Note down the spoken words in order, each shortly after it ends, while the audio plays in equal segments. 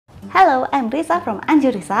Hello, I'm Risa from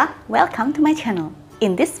Anju Risa. Welcome to my channel.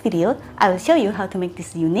 In this video, I will show you how to make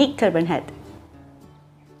this unique turban hat.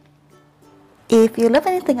 If you love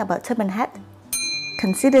anything about turban hat,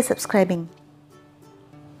 consider subscribing.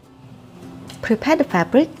 Prepare the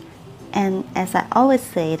fabric, and as I always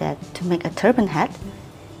say that to make a turban hat,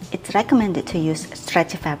 it's recommended to use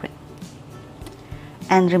stretchy fabric.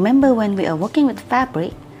 And remember, when we are working with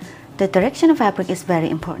fabric, the direction of fabric is very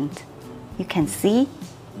important. You can see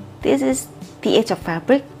this is the edge of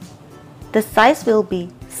fabric. The size will be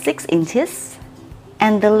 6 inches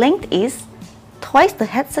and the length is twice the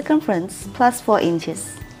head circumference plus 4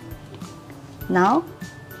 inches. Now,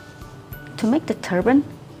 to make the turban,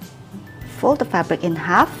 fold the fabric in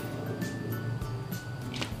half .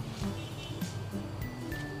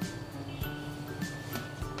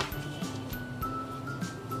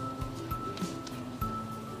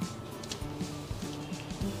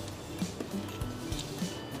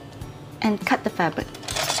 And cut the fabric.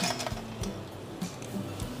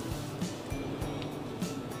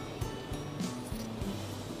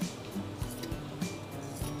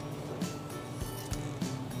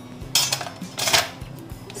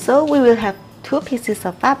 So we will have 2 pieces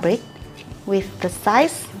of fabric with the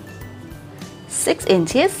size 6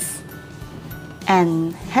 inches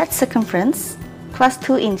and head circumference plus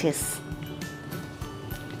 2 inches.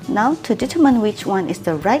 Now, to determine which one is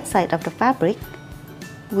the right side of the fabric,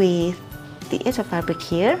 with the edge of fabric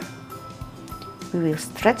here, we will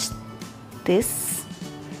stretch this,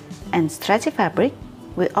 and stretchy fabric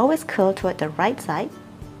will always curl toward the right side.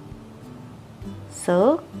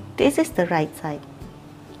 So this is the right side.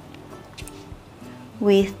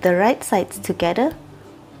 With the right sides together,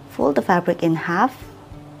 fold the fabric in half,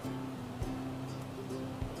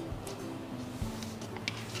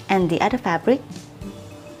 and the other fabric,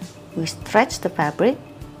 we stretch the fabric,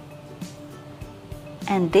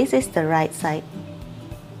 and this is the right side.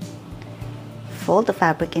 Fold the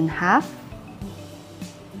fabric in half,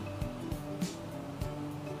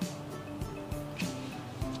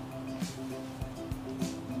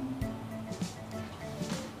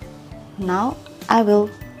 now I will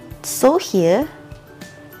sew here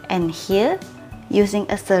and here using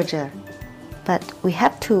a serger, but we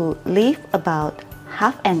have to leave about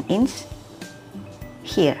half an inch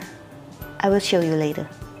here. I will show you later.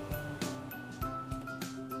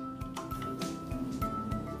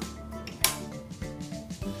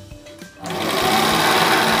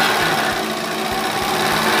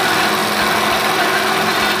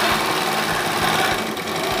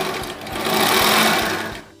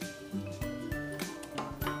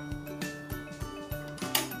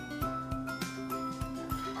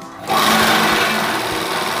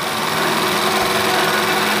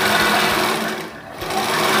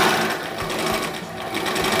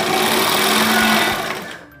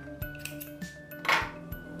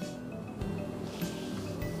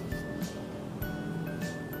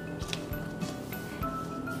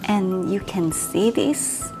 And you can see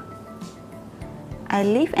this. I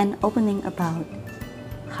leave an opening about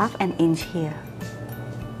half an inch here.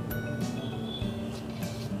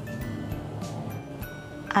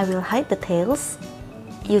 I will hide the tails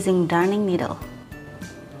using darning needle.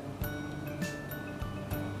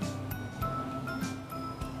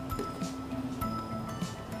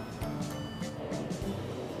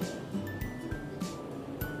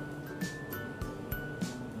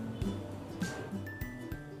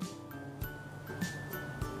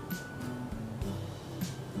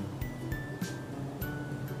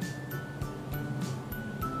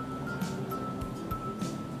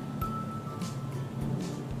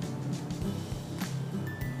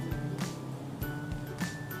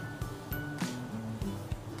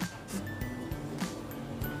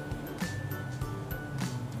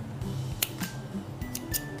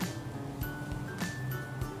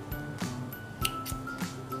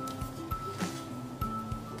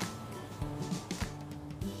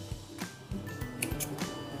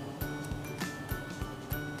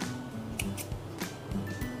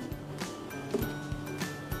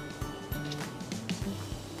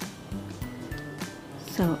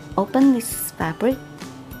 So open this fabric .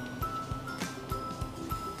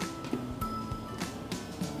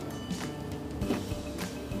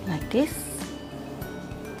 Like this.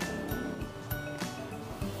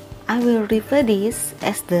 I will refer this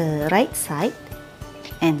as the right side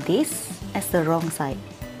and this as the wrong side.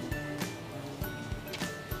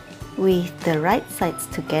 With the right sides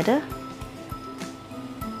together,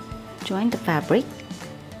 join the fabric .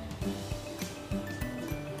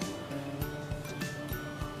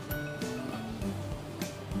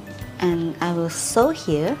 And I will sew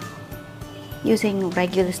here using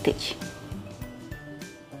regular stitch.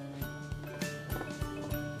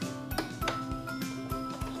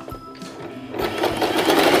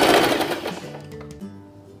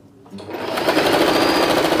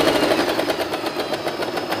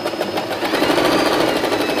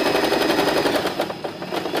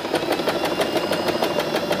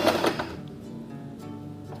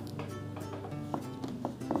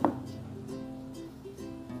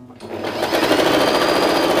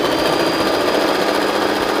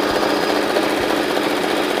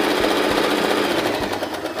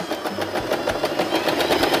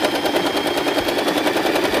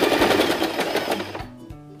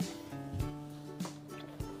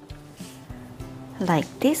 like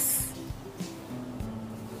this.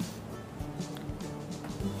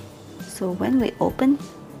 So when we open,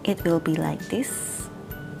 it will be like this.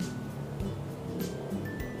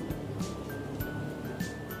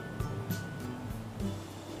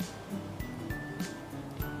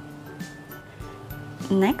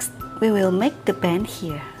 Next, we will make the band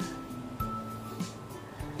here.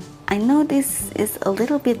 I know this is a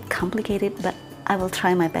little bit complicated, but I will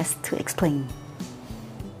try my best to explain.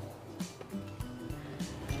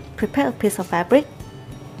 Prepare a piece of fabric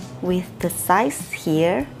with the size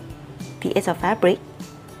here. The edge of fabric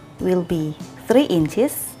will be 3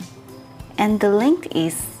 inches and the length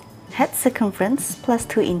is head circumference plus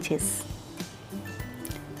 2 inches.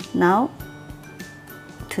 Now,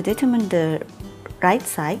 to determine the right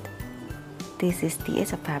side, this is the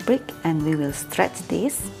edge of fabric and we will stretch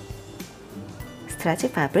this. Stretchy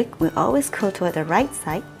fabric will always go toward the right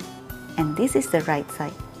side, and this is the right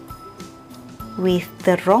side. With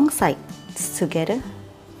the wrong sides together,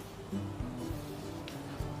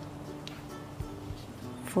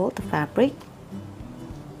 fold the fabric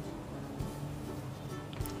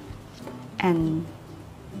and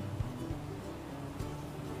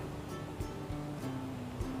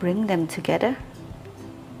bring them together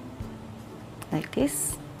like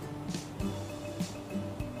this.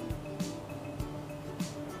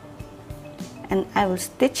 And I will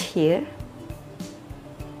stitch here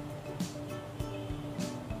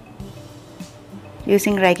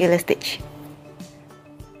using regular stitch.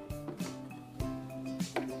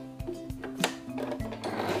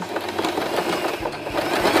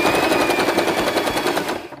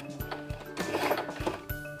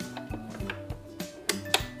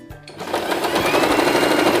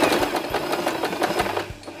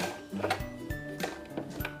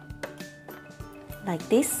 Like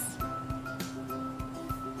this.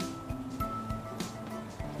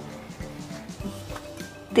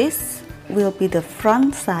 This will be the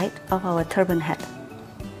front side of our turban hat.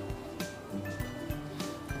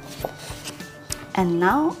 And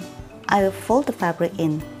now I will fold the fabric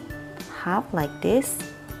in half like this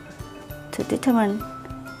to determine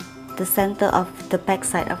the center of the back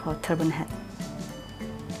side of our turban hat.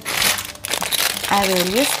 I will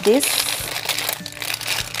use this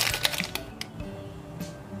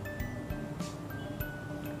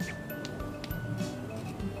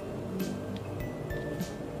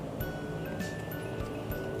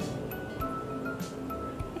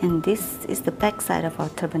and this is the back side of our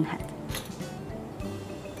turban hat.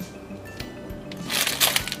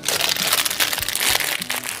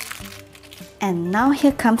 And now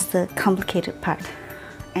here comes the complicated part.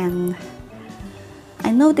 And I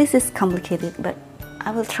know this is complicated, but I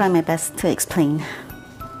will try my best to explain.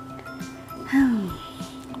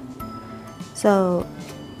 So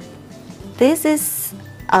this is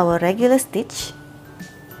our regular stitch,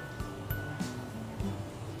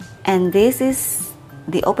 and this is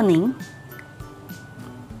the opening.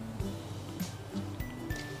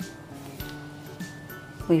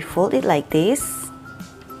 We fold it like this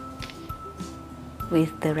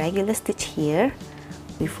with the regular stitch here.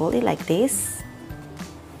 We fold it like this,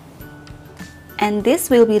 and this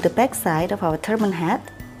will be the back side of our turban hat.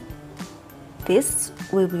 This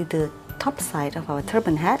will be the top side of our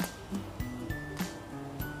turban hat,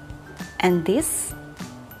 and this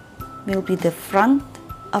will be the front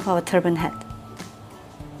of our turban hat.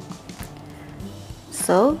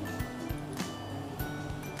 So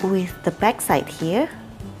with the back side here,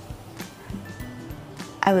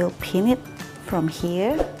 I will pin it from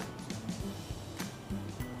here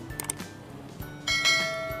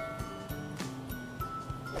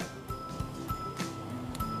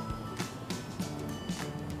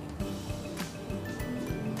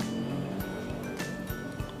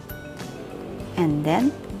and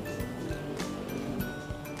then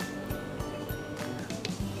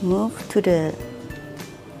move to the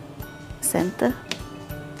center .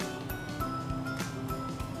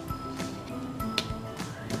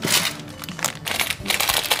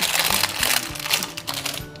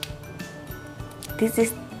 This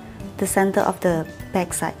is the center of the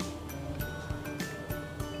back side.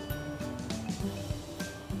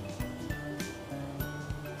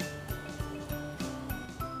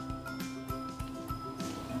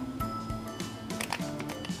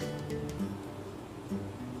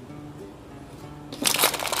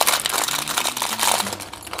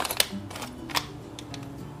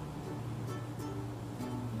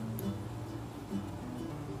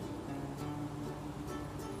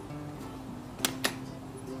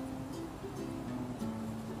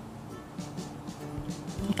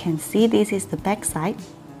 You can see this is the back side,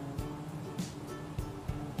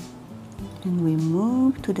 and we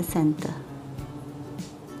move to the center.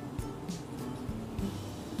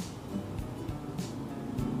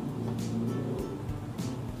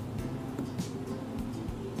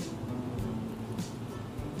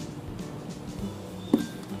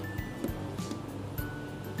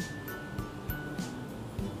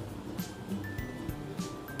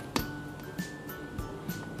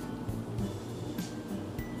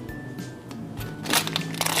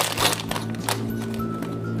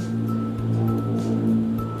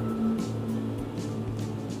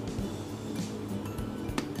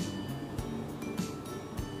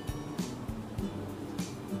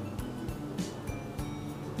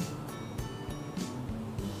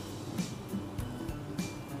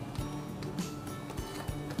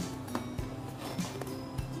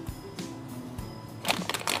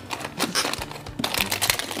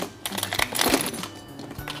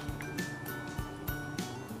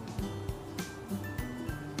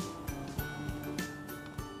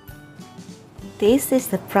 This is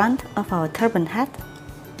the front of our turban hat,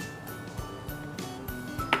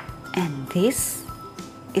 and this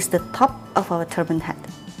is the top of our turban hat.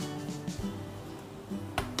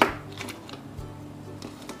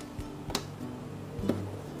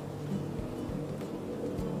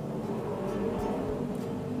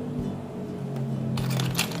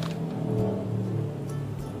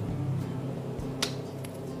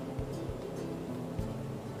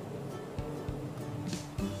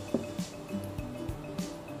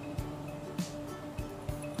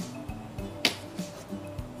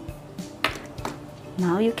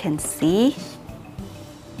 Now you can see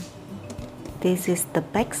this is the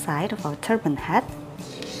back side of our turban hat,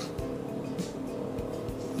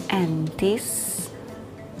 and this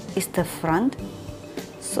is the front.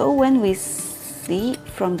 So when we see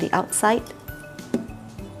from the outside,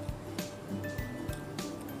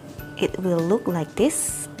 it will look like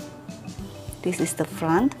this. This is the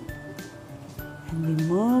front, and we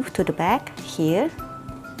move to the back here.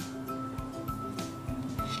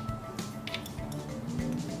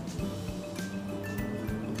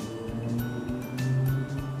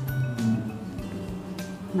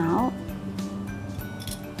 Now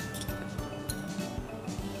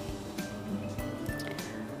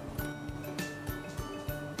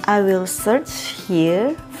I will search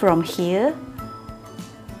here, from here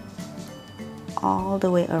all the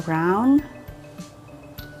way around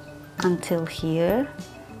until here,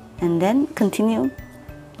 and then continue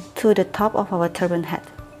to the top of our turban hat.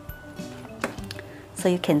 So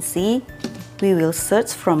you can see we will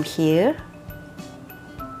search from here,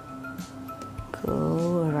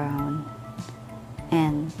 go around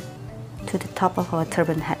and to the top of our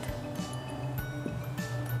turban hat.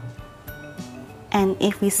 And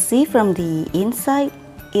if we see from the inside,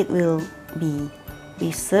 it will be,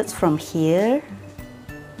 we search from here,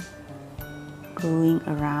 going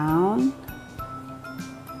around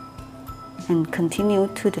and continue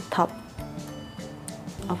to the top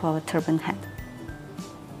of our turban hat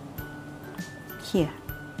here.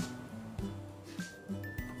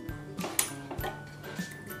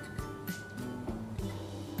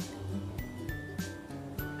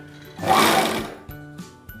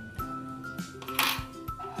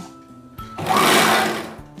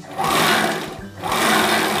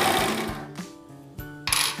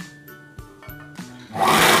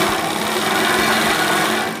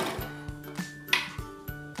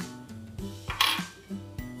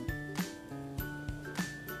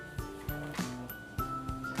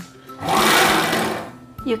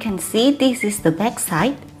 You can see this is the back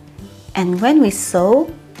side, and when we sew,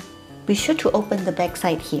 we should to open the back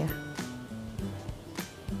side here.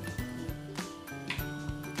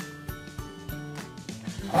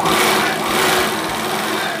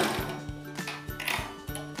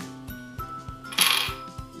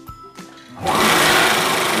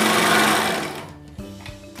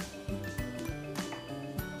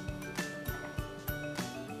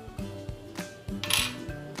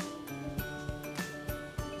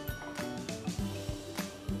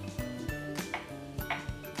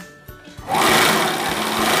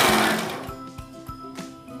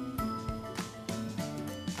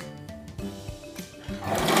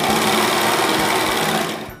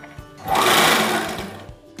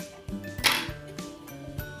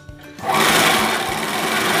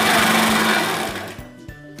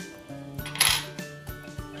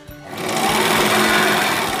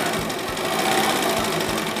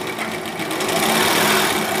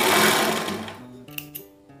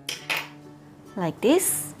 Like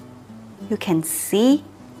this, you can see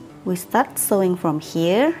we start sewing from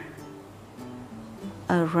here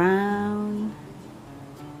around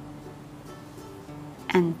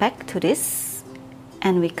and back to this,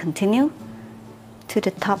 and we continue to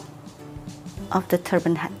the top of the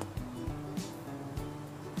turban hat.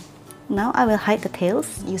 Now I will hide the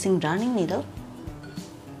tails using darning needle.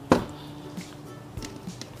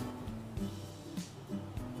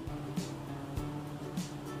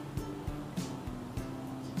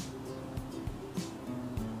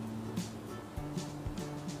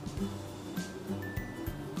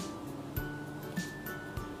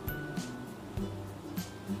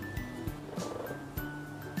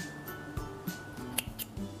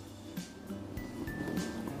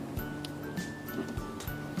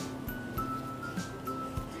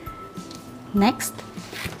 Next,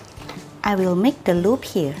 I will make the loop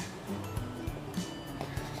here.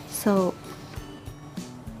 So,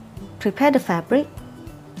 prepare the fabric.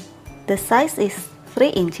 The size is 3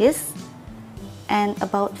 inches and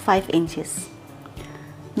about 5 inches.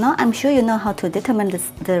 Now I'm sure you know how to determine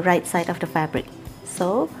the right side of the fabric.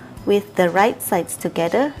 So, with the right sides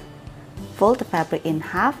together, fold the fabric in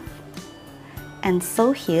half and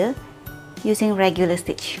sew here using regular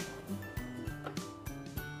stitch.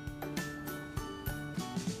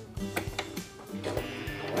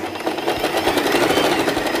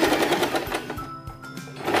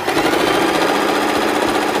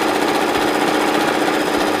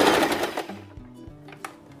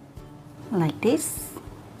 Like this.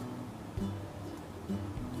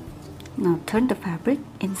 Now turn the fabric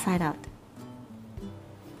inside out.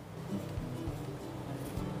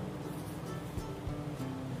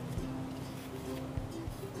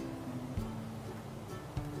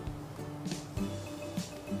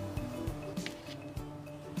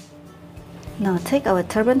 Now take our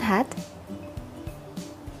turban hat,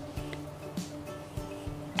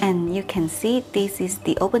 and you can see this is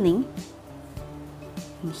the opening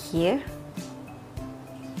in here.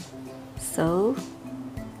 So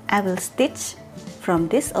I will stitch from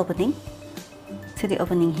this opening to the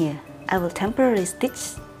opening here. I will temporarily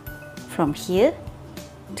stitch from here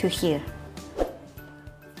to here.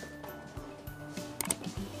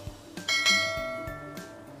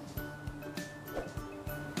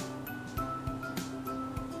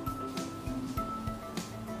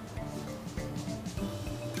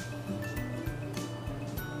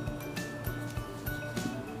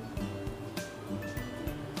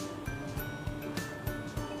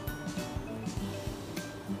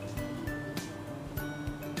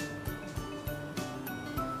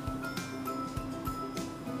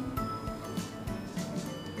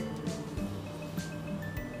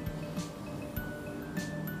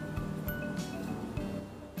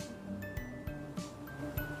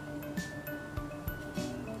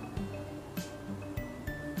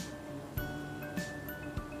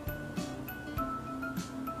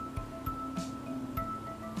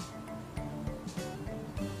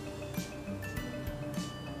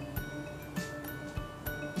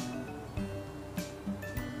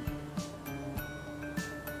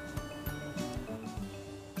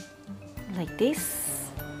 Like this.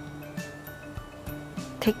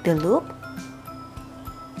 Take the loop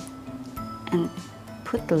and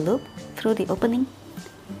put the loop through the opening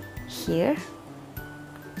here,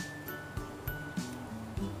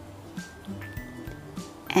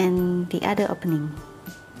 and the other opening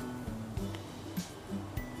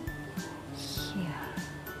here.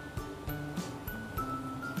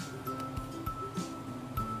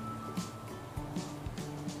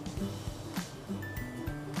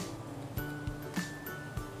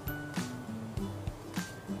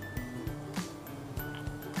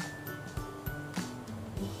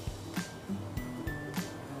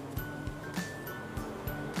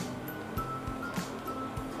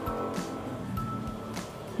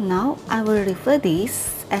 Now I will refer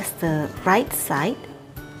this as the right side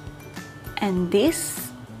and this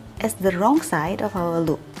as the wrong side of our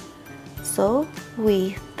loop. So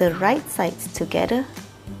with the right sides together,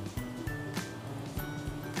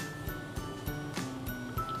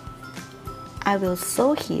 I will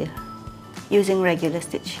sew here using regular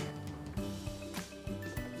stitch.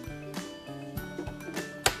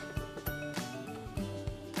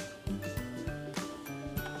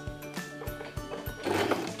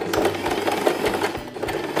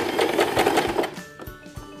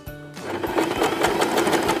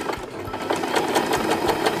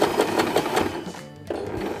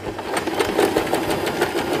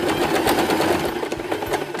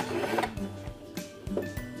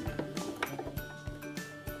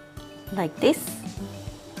 Like this.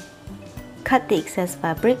 Cut the excess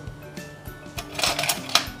fabric.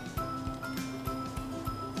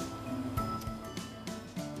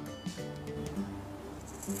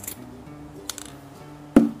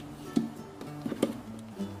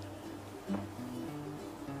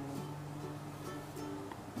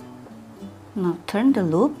 Now turn the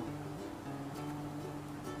loop.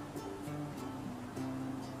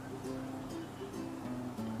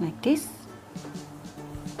 Like this.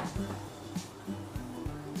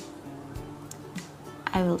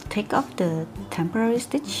 I will take off the temporary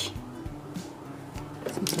stitch,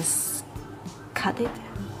 so just cut it,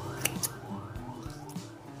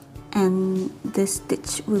 and this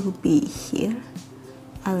stitch will be here.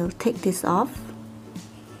 I will take this off,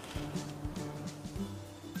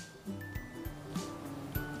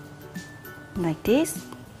 like this.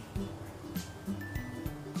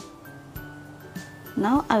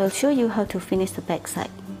 Now I will show you how to finish the back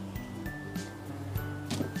side.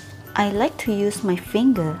 I like to use my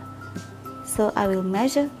finger, so I will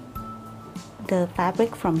measure the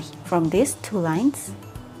fabric from these two lines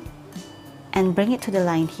and bring it to the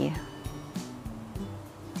line here,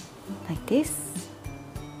 like this.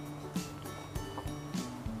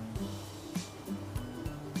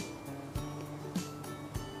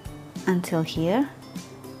 until here,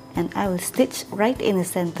 and I will stitch right in the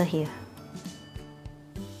center here.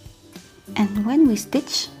 And when we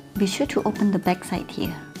stitch, be sure to open the back side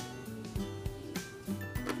here.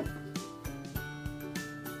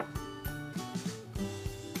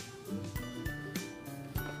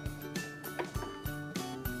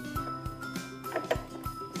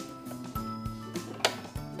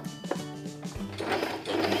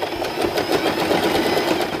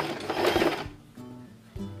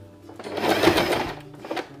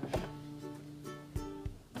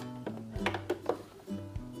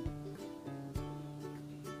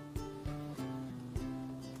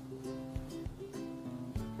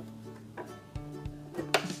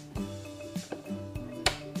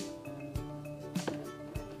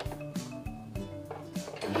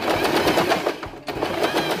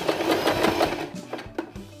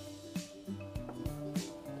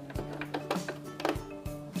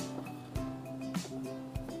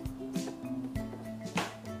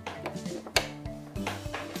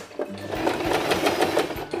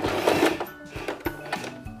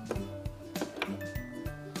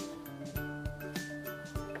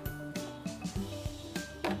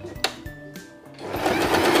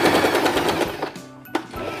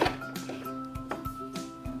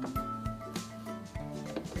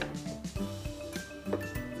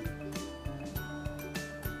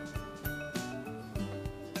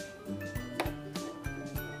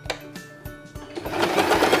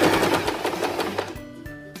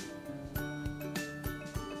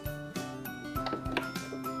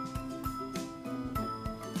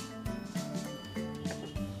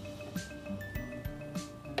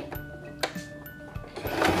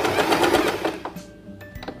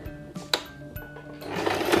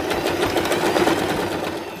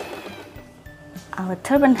 Our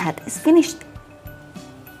turban hat is finished,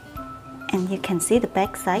 and you can see the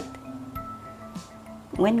back side.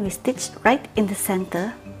 When we stitch right in the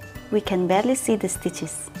center, we can barely see the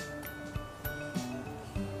stitches.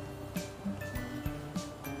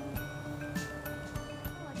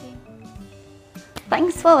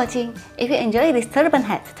 Thanks for watching. If you enjoyed this turban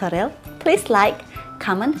hat tutorial, please like,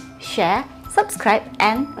 comment, share, subscribe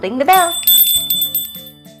and ring the bell.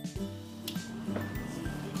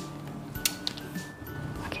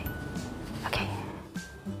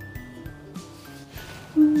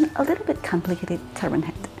 A little bit complicated turban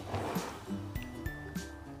hat.